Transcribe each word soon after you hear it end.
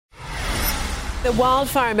The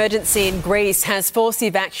wildfire emergency in Greece has forced the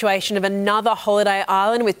evacuation of another holiday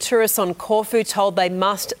island, with tourists on Corfu told they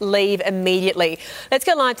must leave immediately. Let's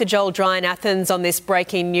go live to Joel Dry in Athens on this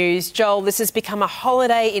breaking news. Joel, this has become a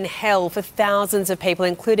holiday in hell for thousands of people,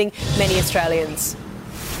 including many Australians.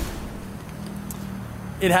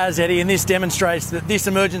 It has, Eddie, and this demonstrates that this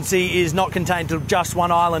emergency is not contained to just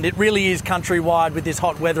one island. It really is countrywide with this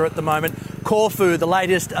hot weather at the moment. Corfu, the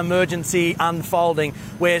latest emergency unfolding,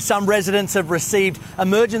 where some residents have received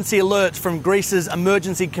emergency alerts from Greece's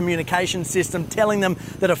emergency communication system telling them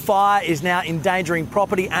that a fire is now endangering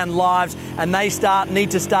property and lives, and they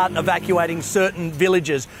need to start evacuating certain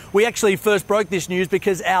villages. We actually first broke this news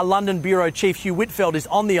because our London Bureau Chief Hugh Whitfeld is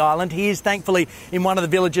on the island. He is thankfully in one of the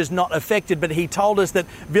villages not affected, but he told us that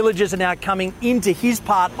villagers are now coming into his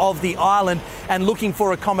part of the island and looking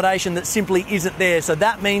for accommodation that simply isn't there. So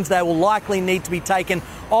that means they will likely need to be taken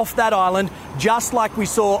off that island, just like we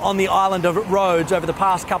saw on the island of Rhodes over the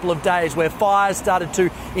past couple of days, where fires started to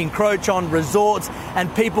encroach on resorts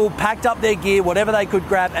and people packed up their gear, whatever they could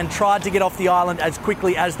grab, and tried to get off the island as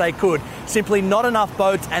quickly as they could. Simply not enough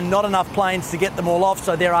boats and not enough planes to get them all off,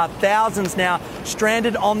 so there are thousands now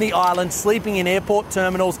stranded on the island, sleeping in airport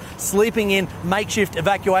terminals, sleeping in makeshift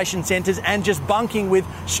evacuation centres, and just bunking with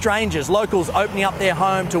strangers. Locals opening up their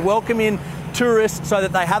home to welcome in tourists so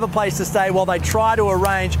that they have a place to stay while they try to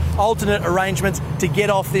arrange alternate arrangements to get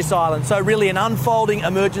off this island. So really an unfolding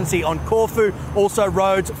emergency on Corfu, also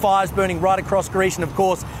Rhodes, fires burning right across Greece, and of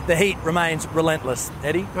course the heat remains relentless.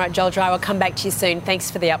 Eddie? Right, Joel Dry, we'll come back to you soon.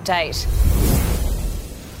 Thanks for the update.